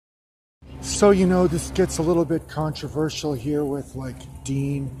So, you know, this gets a little bit controversial here with like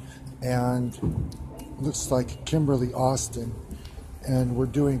Dean and looks like Kimberly Austin. And we're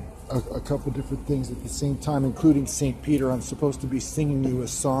doing a couple different things at the same time, including St. Peter. I'm supposed to be singing you a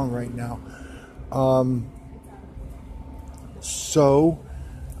song right now.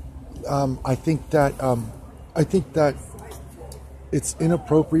 I think that it's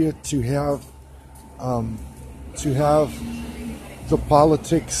inappropriate to have the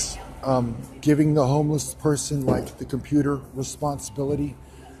politics giving the homeless person like the computer responsibility,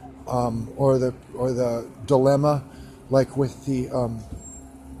 or the dilemma, like with the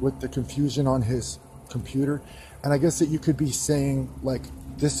confusion on his computer. And I guess that you could be saying like,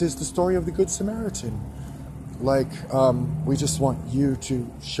 this is the story of the Good Samaritan. Like, we just want you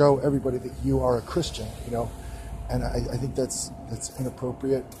to show everybody that you are a Christian, you know. And I think that's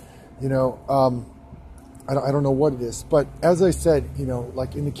inappropriate, you know. I don't know what it is, but as I said, you know,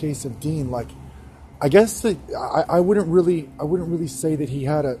 like in the case of Dean, like, I guess that I wouldn't really say that he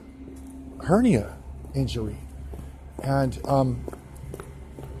had a hernia injury, and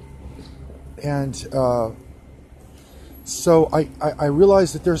so I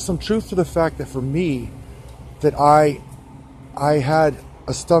realized that there's some truth to the fact that for me, that I had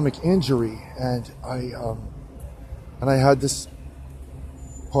a stomach injury, and I had this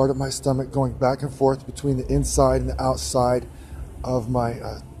part of my stomach going back and forth between the inside and the outside of my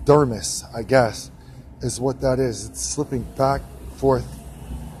dermis, I guess, is what that is. It's slipping back and forth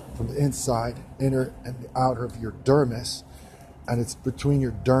from the inside, inner and the outer of your dermis, and it's between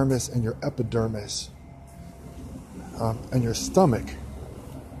your dermis and your epidermis, and your stomach.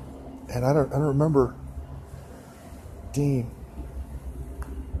 And I don't remember Dean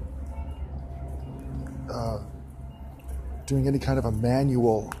doing any kind of a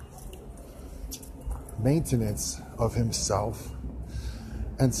manual maintenance of himself,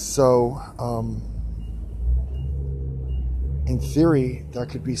 and so in theory that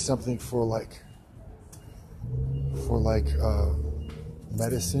could be something for like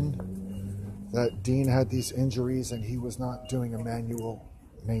medicine, that Dean had these injuries and he was not doing a manual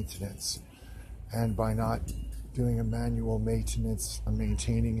maintenance, and by not doing a manual maintenance and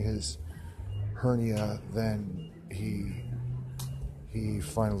maintaining his hernia, then he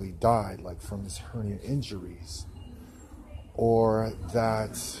finally died, like from his hernia injuries, or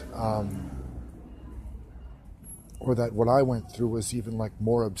that what I went through was even like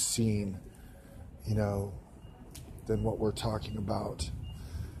more obscene, you know, than what we're talking about.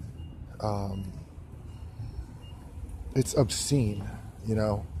 It's obscene, you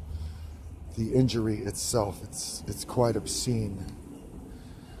know, the injury itself, it's quite obscene.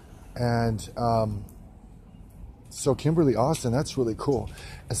 And so Kimberly Austin, that's really cool.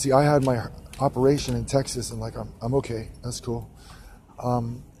 And see, I had my operation in Texas, and like, I'm okay, that's cool.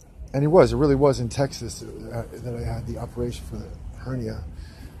 And it really was in Texas that I had the operation for the hernia.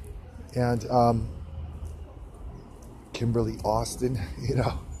 And Kimberly Austin, you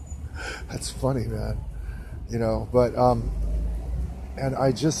know, that's funny, man, you know. But and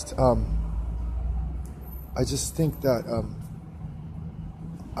I just think that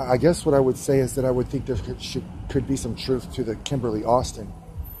I guess what I would say is that I would think there could be some truth to the Kimberly Austin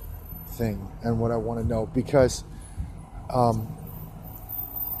thing, and what I want to know, because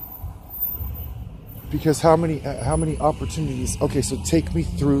how many opportunities? Okay, so take me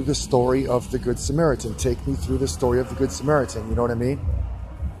through the story of the Good Samaritan. Take me through the story of the Good Samaritan. You know what I mean?